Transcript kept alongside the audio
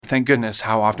thank goodness,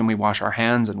 how often we wash our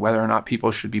hands and whether or not people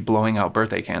should be blowing out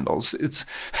birthday candles. It's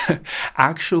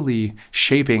actually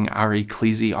shaping our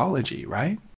ecclesiology,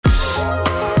 right?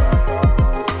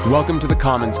 Welcome to the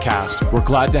Commons Cast. We're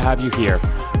glad to have you here.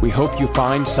 We hope you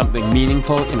find something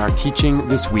meaningful in our teaching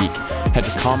this week. Head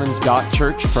to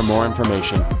commons.church for more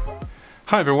information.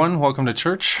 Hi, everyone. Welcome to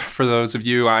church. For those of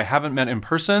you I haven't met in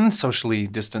person, socially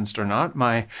distanced or not,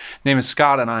 my name is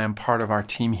Scott, and I am part of our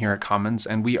team here at Commons,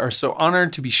 and we are so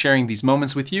honored to be sharing these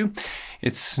moments with you.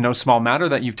 It's no small matter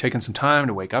that you've taken some time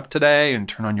to wake up today and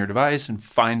turn on your device and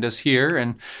find us here.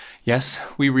 And yes,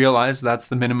 we realize that's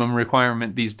the minimum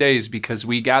requirement these days because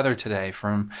we gather today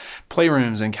from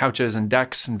playrooms and couches and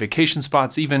decks and vacation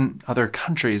spots, even other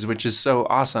countries, which is so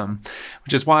awesome,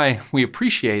 which is why we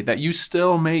appreciate that you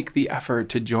still make the effort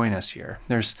to join us here.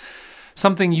 There's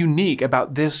something unique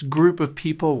about this group of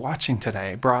people watching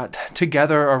today, brought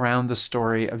together around the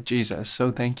story of Jesus.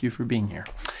 So thank you for being here.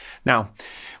 Now,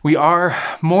 we are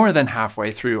more than halfway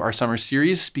through our summer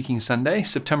series, Speaking Sunday.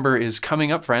 September is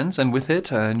coming up, friends, and with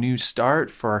it, a new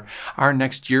start for our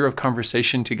next year of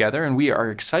conversation together, and we are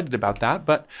excited about that.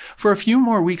 But for a few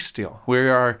more weeks still, we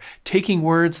are taking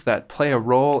words that play a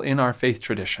role in our faith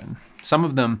tradition. Some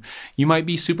of them you might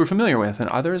be super familiar with, and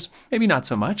others maybe not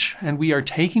so much. And we are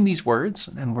taking these words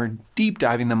and we're deep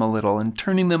diving them a little and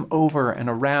turning them over and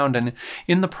around, and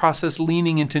in the process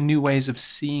leaning into new ways of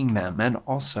seeing them and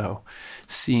also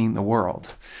seeing the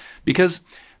world. Because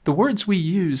the words we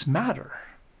use matter.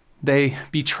 They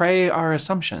betray our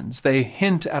assumptions. They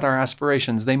hint at our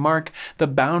aspirations. They mark the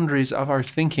boundaries of our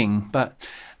thinking, but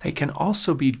they can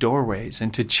also be doorways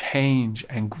into change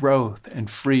and growth and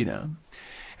freedom.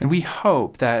 And we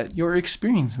hope that you're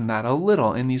experiencing that a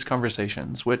little in these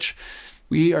conversations, which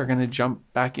we are going to jump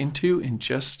back into in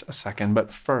just a second.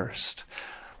 But first,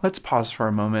 let's pause for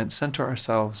a moment, center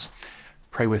ourselves,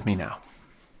 pray with me now.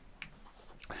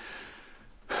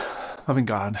 Loving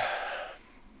God,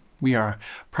 we are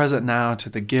present now to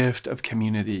the gift of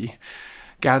community,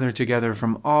 gathered together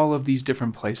from all of these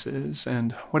different places,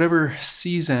 and whatever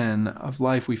season of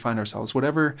life we find ourselves,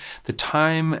 whatever the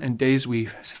time and days we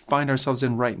find ourselves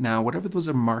in right now, whatever those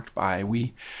are marked by,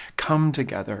 we come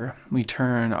together. We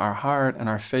turn our heart and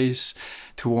our face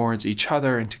towards each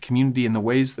other and to community in the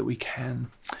ways that we can.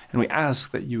 And we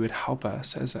ask that you would help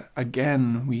us as,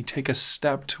 again, we take a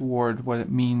step toward what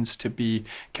it means to be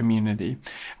community.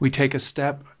 We take a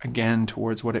step, again,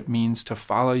 towards what it means to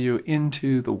follow you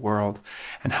into the world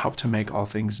and help to make all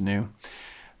things new.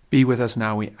 Be with us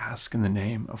now, we ask, in the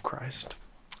name of Christ.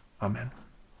 Amen.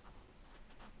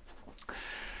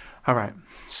 All right,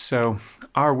 so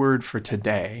our word for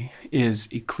today is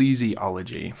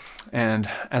ecclesiology. And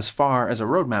as far as a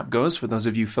roadmap goes, for those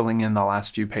of you filling in the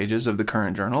last few pages of the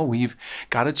current journal, we've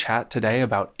got a chat today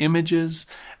about images,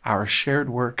 our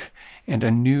shared work, and a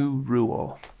new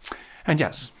rule. And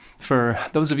yes, for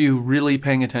those of you really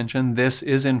paying attention, this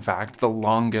is in fact the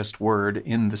longest word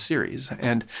in the series.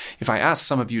 And if I asked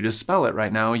some of you to spell it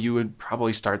right now, you would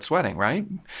probably start sweating, right?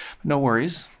 But no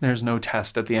worries, there's no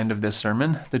test at the end of this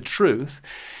sermon. The truth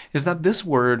is that this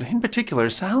word in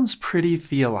particular sounds pretty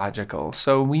theological,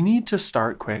 so we need to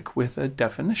start quick with a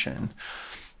definition.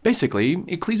 Basically,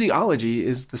 ecclesiology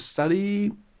is the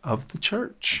study of the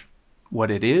church,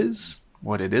 what it is,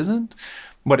 what it isn't,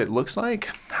 what it looks like,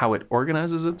 how it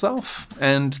organizes itself,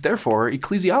 and therefore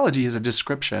ecclesiology is a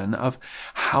description of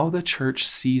how the church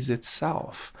sees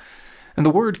itself. And the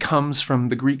word comes from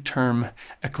the Greek term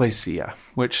ekklesia,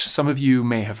 which some of you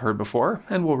may have heard before,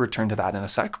 and we'll return to that in a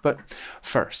sec. But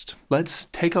first, let's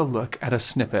take a look at a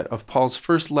snippet of Paul's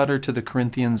first letter to the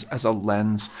Corinthians as a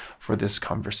lens for this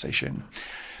conversation.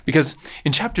 Because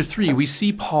in chapter 3, we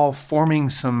see Paul forming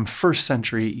some first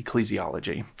century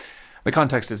ecclesiology. The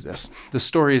context is this. The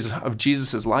stories of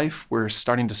Jesus' life were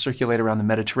starting to circulate around the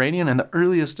Mediterranean, and the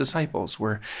earliest disciples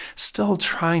were still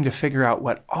trying to figure out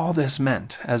what all this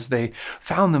meant as they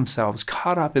found themselves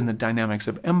caught up in the dynamics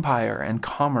of empire and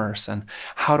commerce and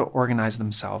how to organize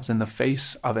themselves in the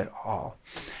face of it all.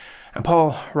 And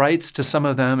Paul writes to some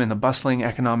of them in the bustling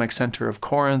economic center of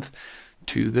Corinth,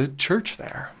 to the church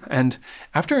there. And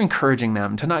after encouraging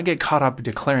them to not get caught up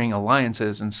declaring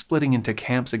alliances and splitting into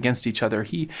camps against each other,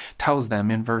 he tells them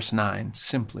in verse 9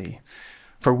 simply,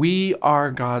 "For we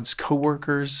are God's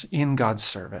co-workers in God's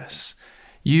service.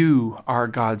 You are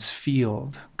God's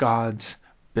field, God's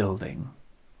building."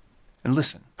 And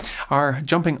listen, our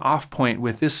jumping off point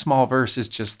with this small verse is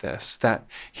just this, that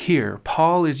here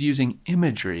Paul is using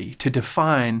imagery to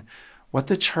define what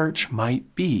the church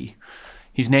might be.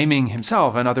 He's naming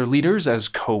himself and other leaders as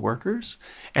co-workers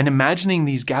and imagining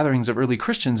these gatherings of early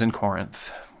Christians in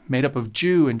Corinth, made up of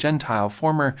Jew and Gentile,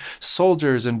 former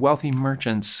soldiers and wealthy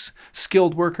merchants,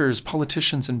 skilled workers,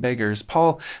 politicians and beggars.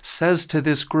 Paul says to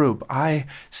this group, I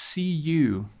see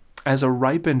you as a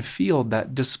ripened field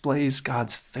that displays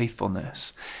God's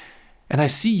faithfulness. And I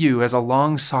see you as a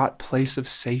long-sought place of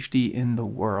safety in the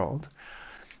world.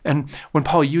 And when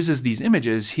Paul uses these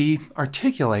images, he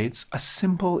articulates a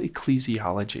simple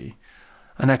ecclesiology,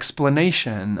 an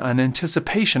explanation, an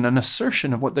anticipation, an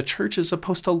assertion of what the church is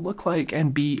supposed to look like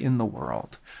and be in the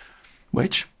world,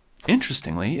 which,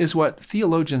 interestingly, is what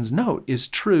theologians note is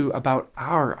true about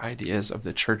our ideas of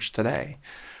the church today,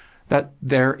 that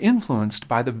they're influenced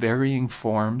by the varying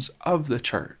forms of the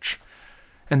church.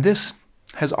 And this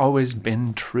has always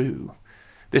been true.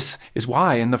 This is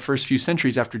why in the first few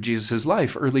centuries after Jesus'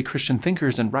 life, early Christian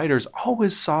thinkers and writers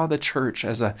always saw the church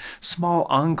as a small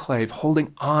enclave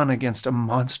holding on against a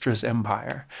monstrous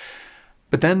empire.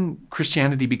 But then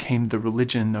Christianity became the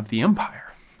religion of the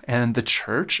empire, and the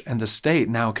church and the state,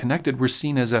 now connected, were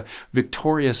seen as a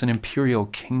victorious and imperial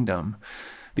kingdom.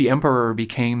 The emperor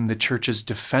became the church's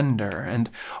defender, and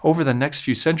over the next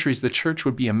few centuries, the church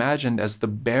would be imagined as the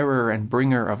bearer and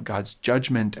bringer of God's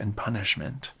judgment and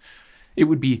punishment. It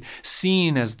would be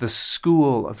seen as the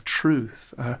school of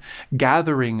truth, a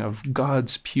gathering of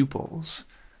God's pupils.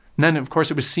 And then, of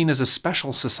course, it was seen as a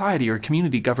special society or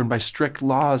community governed by strict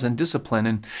laws and discipline.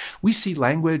 And we see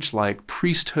language like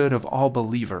priesthood of all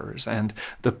believers and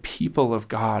the people of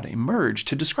God emerge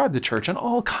to describe the church, and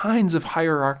all kinds of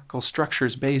hierarchical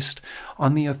structures based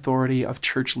on the authority of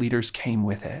church leaders came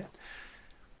with it.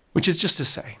 Which is just to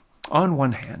say, on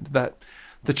one hand, that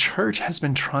the church has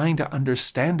been trying to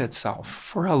understand itself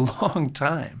for a long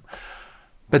time.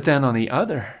 But then on the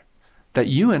other, that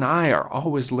you and I are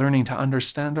always learning to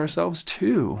understand ourselves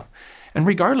too. And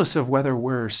regardless of whether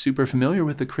we're super familiar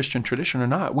with the Christian tradition or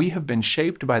not, we have been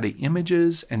shaped by the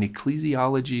images and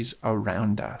ecclesiologies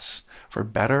around us, for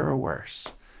better or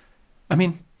worse. I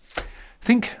mean,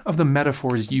 think of the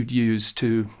metaphors you'd use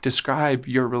to describe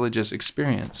your religious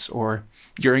experience or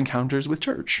your encounters with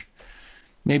church.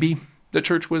 Maybe the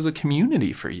church was a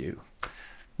community for you.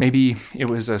 Maybe it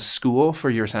was a school for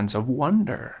your sense of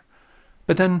wonder.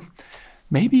 But then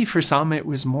maybe for some it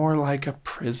was more like a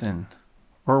prison,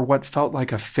 or what felt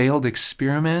like a failed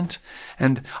experiment.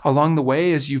 And along the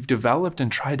way, as you've developed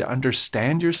and tried to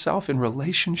understand yourself in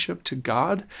relationship to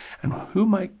God and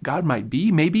who God might be,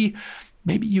 maybe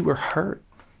you were hurt.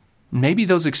 Maybe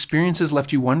those experiences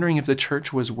left you wondering if the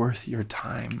church was worth your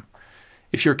time,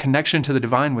 if your connection to the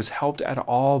divine was helped at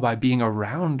all by being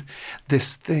around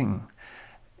this thing.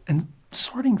 And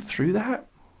sorting through that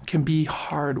can be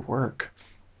hard work.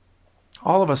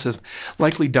 All of us have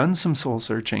likely done some soul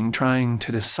searching, trying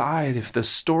to decide if the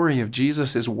story of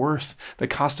Jesus is worth the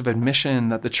cost of admission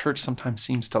that the church sometimes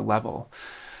seems to level.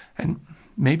 And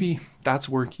maybe that's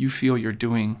work you feel you're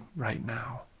doing right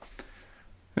now.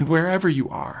 And wherever you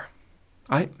are,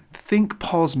 I think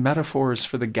Paul's metaphors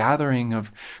for the gathering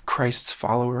of Christ's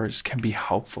followers can be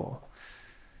helpful,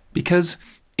 because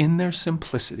in their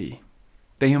simplicity,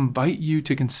 they invite you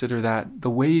to consider that the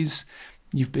ways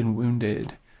you've been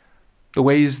wounded, the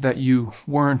ways that you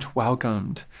weren't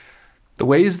welcomed, the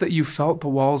ways that you felt the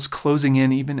walls closing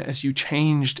in even as you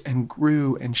changed and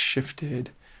grew and shifted,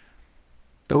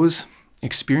 those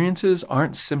experiences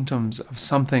aren't symptoms of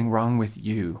something wrong with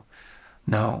you.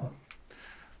 No.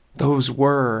 Those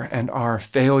were and are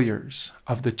failures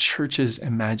of the church's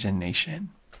imagination.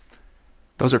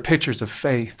 Those are pictures of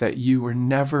faith that you were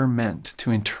never meant to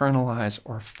internalize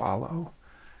or follow.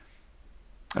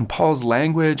 And Paul's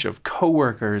language of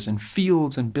co-workers and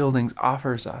fields and buildings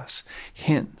offers us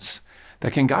hints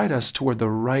that can guide us toward the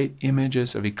right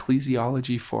images of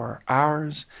ecclesiology for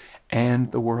ours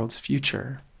and the world's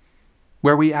future,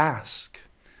 where we ask,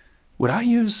 would I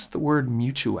use the word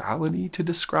mutuality to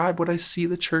describe what I see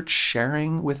the church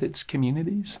sharing with its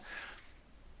communities?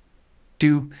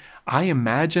 Do I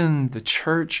imagine the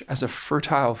church as a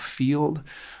fertile field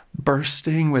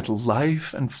bursting with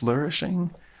life and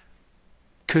flourishing?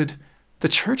 Could the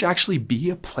church actually be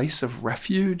a place of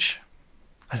refuge,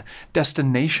 a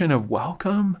destination of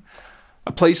welcome,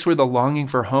 a place where the longing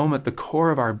for home at the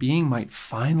core of our being might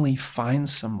finally find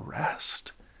some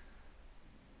rest?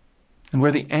 And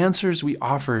where the answers we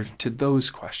offer to those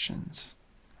questions,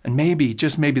 and maybe,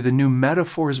 just maybe, the new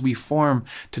metaphors we form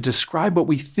to describe what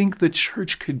we think the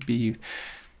church could be,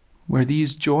 where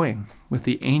these join with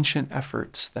the ancient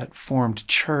efforts that formed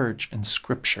church and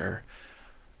scripture,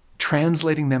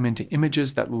 translating them into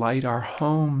images that light our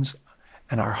homes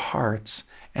and our hearts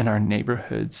and our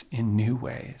neighborhoods in new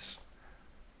ways.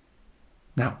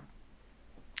 Now,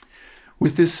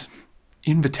 with this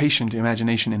invitation to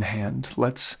imagination in hand,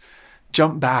 let's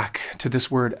jump back to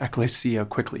this word ekklesia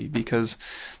quickly, because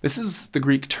this is the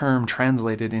Greek term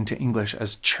translated into English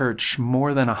as church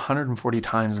more than 140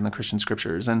 times in the Christian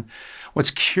scriptures. And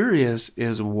what's curious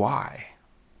is why.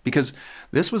 Because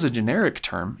this was a generic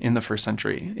term in the first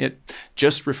century. It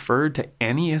just referred to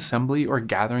any assembly or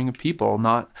gathering of people,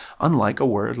 not unlike a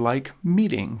word like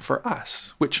meeting for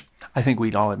us, which I think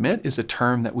we'd all admit is a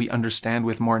term that we understand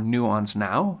with more nuance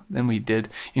now than we did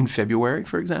in February,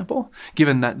 for example,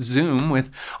 given that Zoom, with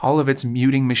all of its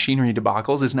muting machinery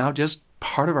debacles, is now just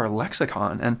part of our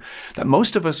lexicon, and that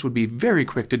most of us would be very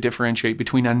quick to differentiate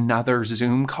between another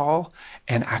Zoom call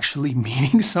and actually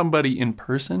meeting somebody in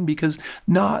person, because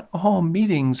not all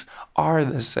meetings are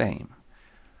the same.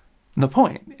 And the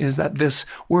point is that this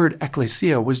word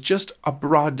ekklesia was just a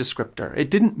broad descriptor.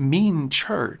 It didn't mean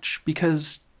church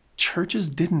because churches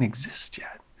didn't exist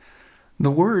yet. The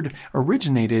word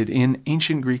originated in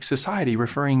ancient Greek society,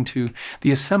 referring to the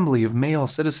assembly of male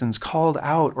citizens called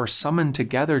out or summoned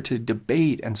together to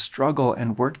debate and struggle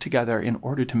and work together in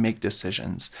order to make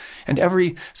decisions. And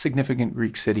every significant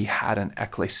Greek city had an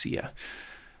ekklesia.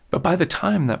 But by the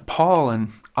time that Paul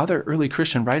and other early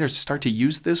Christian writers start to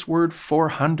use this word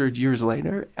 400 years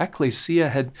later, ekklesia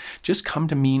had just come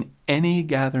to mean any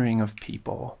gathering of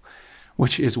people,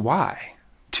 which is why,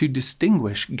 to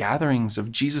distinguish gatherings of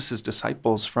Jesus'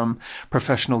 disciples from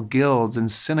professional guilds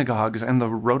and synagogues and the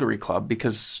Rotary Club,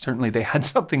 because certainly they had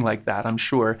something like that, I'm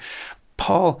sure,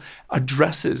 Paul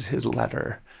addresses his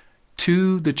letter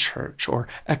to the church, or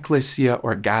ekklesia,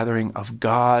 or gathering of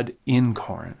God in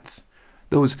Corinth,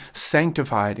 those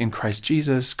sanctified in Christ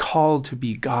Jesus, called to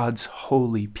be God's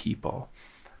holy people.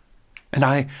 And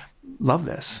I love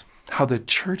this, how the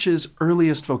church's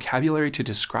earliest vocabulary to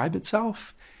describe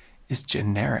itself is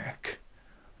generic.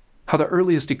 How the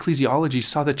earliest ecclesiology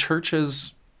saw the church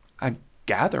as a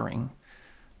gathering,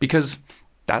 because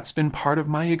that's been part of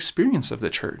my experience of the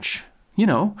church. You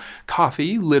know,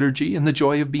 coffee, liturgy, and the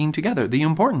joy of being together, the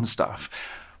important stuff.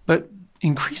 But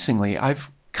increasingly,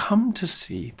 I've come to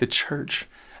see the church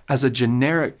as a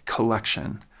generic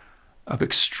collection of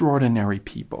extraordinary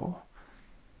people,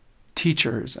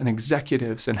 teachers and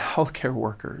executives and healthcare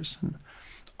workers, and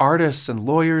artists and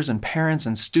lawyers and parents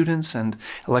and students and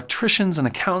electricians and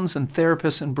accountants and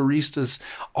therapists and baristas,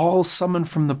 all summoned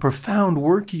from the profound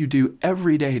work you do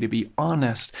every day to be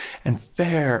honest and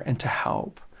fair and to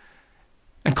help.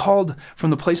 And called from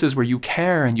the places where you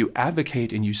care and you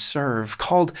advocate and you serve,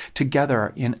 called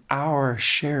together in our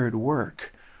shared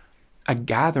work, a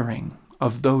gathering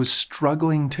of those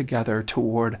struggling together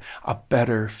toward a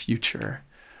better future,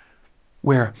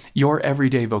 where your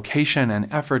everyday vocation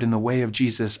and effort in the way of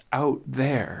Jesus out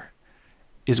there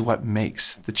is what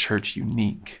makes the church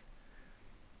unique.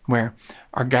 Where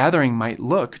our gathering might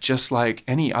look just like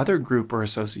any other group or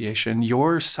association,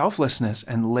 your selflessness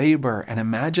and labor and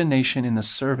imagination in the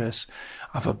service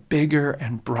of a bigger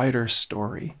and brighter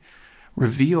story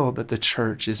reveal that the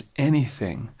church is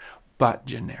anything but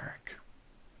generic.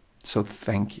 So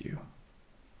thank you.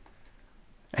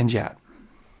 And yet,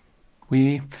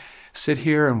 we sit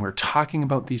here and we're talking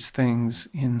about these things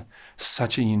in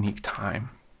such a unique time,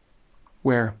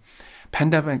 where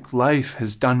pandemic life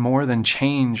has done more than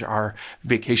change our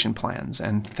vacation plans.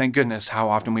 And thank goodness how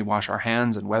often we wash our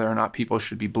hands and whether or not people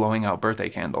should be blowing out birthday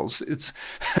candles. It's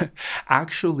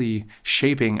actually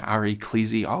shaping our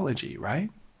ecclesiology, right?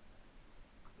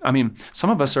 I mean, some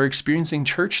of us are experiencing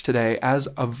church today as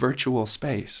a virtual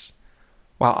space,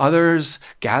 while others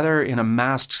gather in a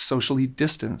masked, socially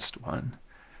distanced one.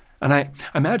 And I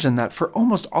imagine that for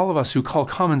almost all of us who call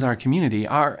Commons our community,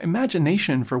 our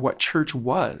imagination for what church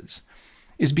was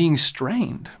is being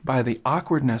strained by the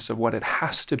awkwardness of what it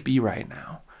has to be right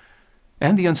now,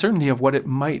 and the uncertainty of what it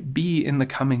might be in the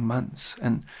coming months.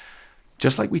 And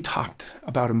just like we talked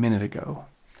about a minute ago,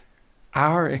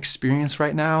 our experience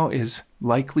right now is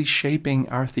likely shaping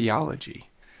our theology.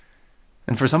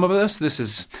 And for some of us, this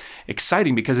is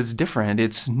exciting because it's different,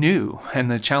 it's new,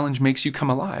 and the challenge makes you come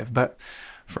alive. But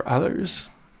for others,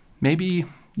 maybe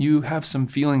you have some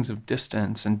feelings of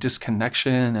distance and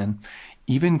disconnection and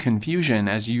even confusion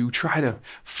as you try to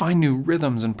find new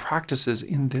rhythms and practices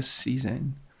in this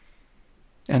season.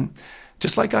 And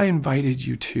just like I invited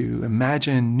you to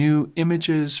imagine new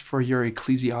images for your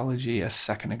ecclesiology a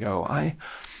second ago, I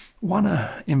want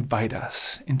to invite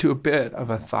us into a bit of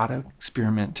a thought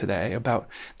experiment today about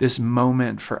this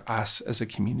moment for us as a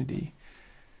community.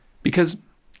 Because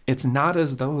it's not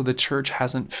as though the church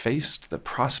hasn't faced the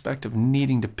prospect of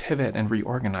needing to pivot and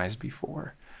reorganize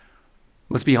before.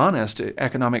 Let's be honest,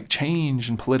 economic change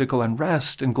and political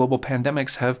unrest and global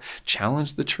pandemics have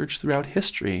challenged the church throughout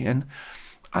history. And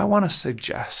I want to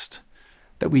suggest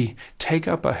that we take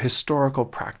up a historical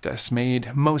practice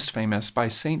made most famous by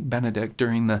Saint Benedict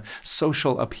during the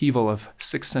social upheaval of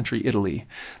 6th century Italy,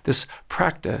 this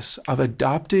practice of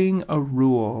adopting a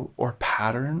rule or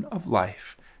pattern of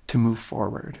life to move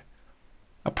forward,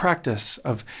 a practice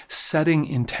of setting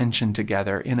intention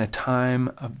together in a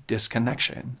time of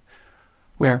disconnection,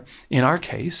 where, in our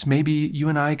case, maybe you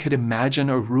and I could imagine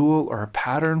a rule or a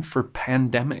pattern for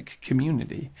pandemic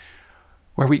community,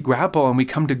 where we grapple and we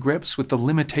come to grips with the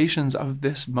limitations of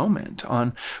this moment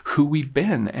on who we've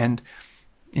been. And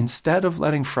instead of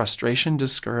letting frustration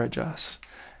discourage us,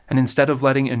 and instead of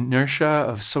letting inertia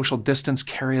of social distance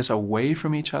carry us away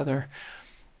from each other,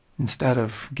 instead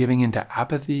of giving into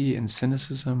apathy and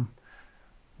cynicism,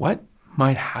 what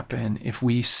might happen if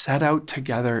we set out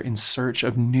together in search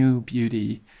of new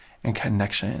beauty and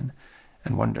connection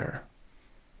and wonder?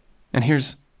 And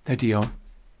here's the deal.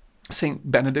 St.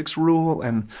 Benedict's rule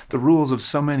and the rules of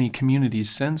so many communities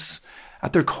since,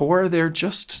 at their core, they're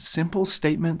just simple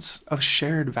statements of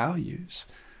shared values.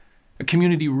 A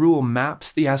community rule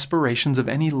maps the aspirations of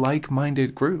any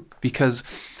like-minded group because,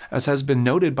 as has been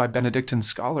noted by Benedictine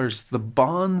scholars, the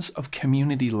bonds of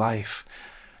community life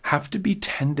have to be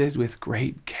tended with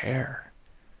great care.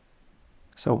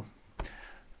 So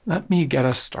let me get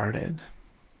us started,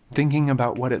 thinking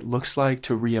about what it looks like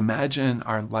to reimagine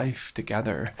our life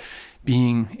together,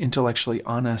 being intellectually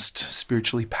honest,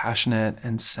 spiritually passionate,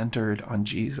 and centered on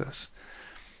Jesus.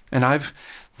 And I've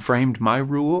framed my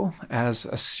rule as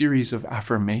a series of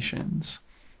affirmations.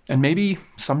 And maybe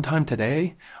sometime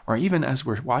today, or even as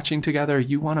we're watching together,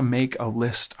 you want to make a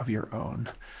list of your own.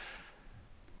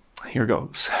 Here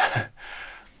goes.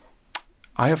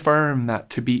 I affirm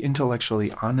that to be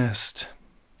intellectually honest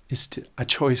is a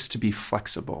choice to be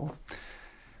flexible,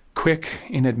 quick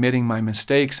in admitting my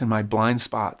mistakes and my blind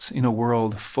spots in a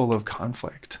world full of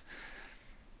conflict,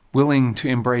 willing to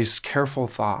embrace careful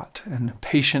thought and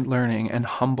patient learning and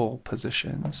humble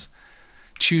positions,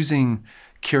 choosing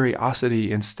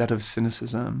curiosity instead of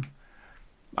cynicism.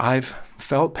 I've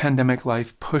felt pandemic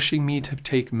life pushing me to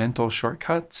take mental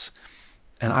shortcuts,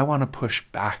 and I want to push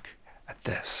back at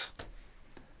this.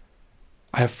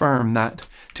 I affirm that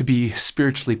to be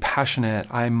spiritually passionate,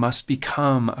 I must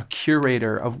become a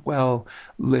curator of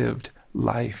well-lived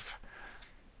life,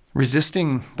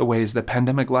 resisting the ways that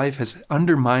pandemic life has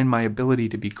undermined my ability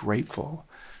to be grateful,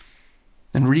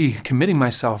 and recommitting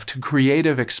myself to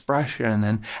creative expression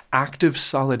and active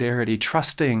solidarity,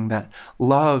 trusting that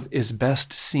love is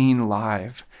best seen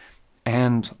live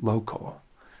and local,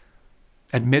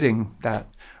 admitting that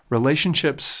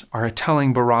relationships are a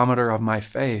telling barometer of my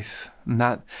faith, and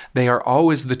that they are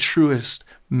always the truest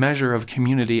measure of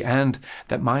community, and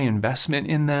that my investment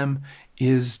in them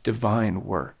is divine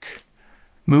work,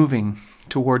 moving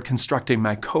toward constructing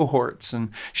my cohorts and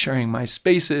sharing my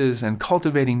spaces and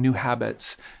cultivating new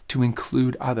habits to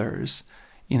include others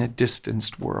in a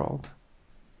distanced world.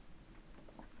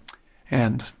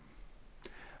 And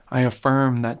I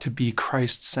affirm that to be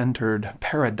Christ-centered,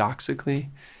 paradoxically,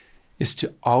 is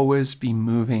to always be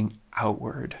moving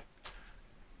outward,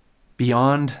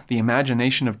 beyond the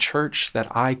imagination of church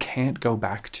that I can't go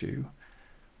back to,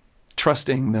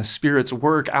 trusting the Spirit's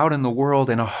work out in the world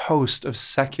in a host of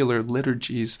secular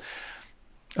liturgies,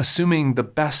 assuming the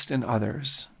best in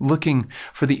others, looking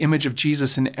for the image of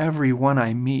Jesus in everyone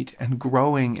I meet, and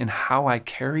growing in how I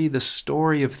carry the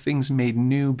story of things made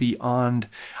new beyond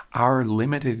our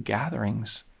limited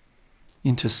gatherings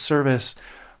into service,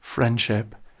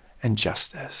 friendship, and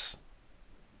justice.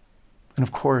 And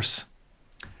of course,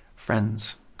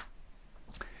 friends,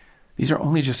 these are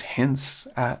only just hints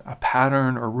at a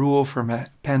pattern or rule for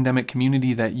pandemic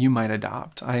community that you might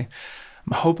adopt. I'm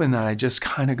hoping that I just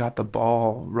kind of got the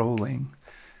ball rolling.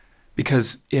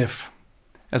 Because if,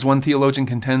 as one theologian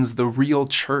contends, the real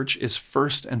church is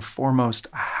first and foremost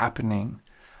a happening,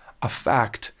 a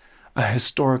fact, a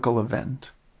historical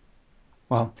event,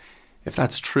 well, if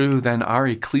that's true, then our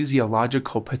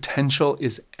ecclesiological potential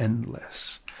is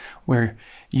endless, where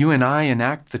you and I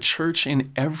enact the church in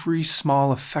every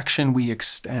small affection we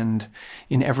extend,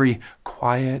 in every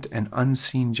quiet and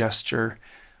unseen gesture,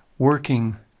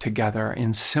 working together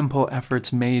in simple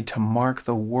efforts made to mark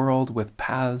the world with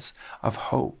paths of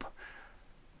hope,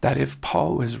 that if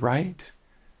Paul was right,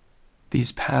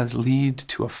 these paths lead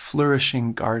to a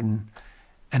flourishing garden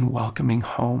and welcoming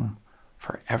home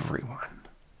for everyone.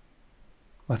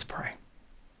 Let's pray.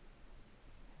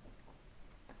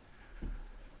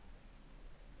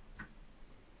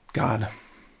 God,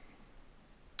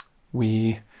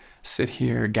 we sit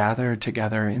here gathered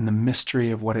together in the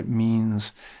mystery of what it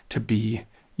means to be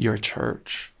your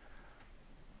church.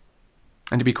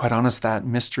 And to be quite honest, that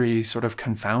mystery sort of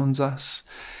confounds us,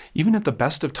 even at the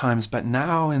best of times, but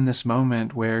now in this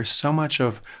moment where so much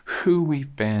of who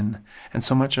we've been and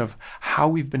so much of how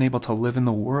we've been able to live in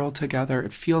the world together,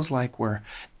 it feels like we're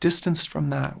distanced from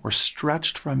that, we're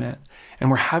stretched from it, and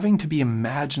we're having to be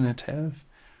imaginative.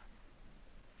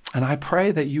 And I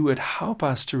pray that you would help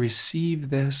us to receive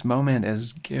this moment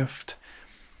as gift,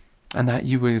 and that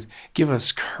you would give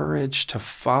us courage to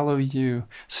follow you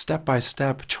step by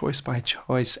step, choice by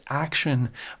choice, action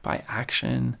by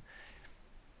action,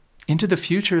 into the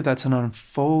future that's an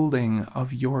unfolding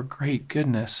of your great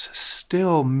goodness,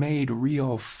 still made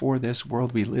real for this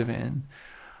world we live in.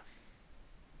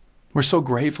 We're so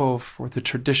grateful for the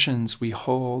traditions we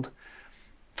hold,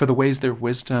 for the ways their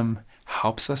wisdom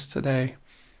helps us today.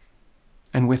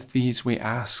 And with these, we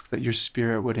ask that your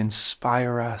Spirit would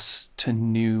inspire us to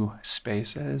new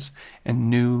spaces and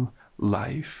new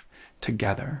life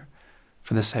together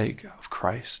for the sake of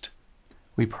Christ.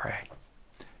 We pray.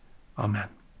 Amen.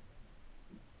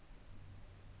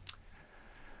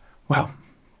 Well,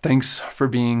 thanks for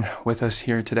being with us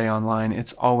here today online.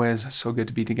 It's always so good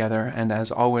to be together. And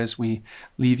as always, we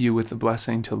leave you with the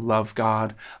blessing to love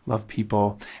God, love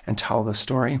people, and tell the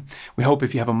story. We hope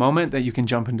if you have a moment that you can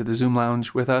jump into the Zoom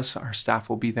lounge with us. Our staff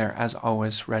will be there as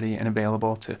always, ready and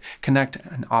available to connect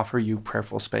and offer you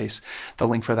prayerful space. The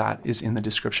link for that is in the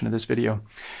description of this video.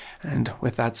 And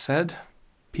with that said,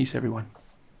 peace, everyone.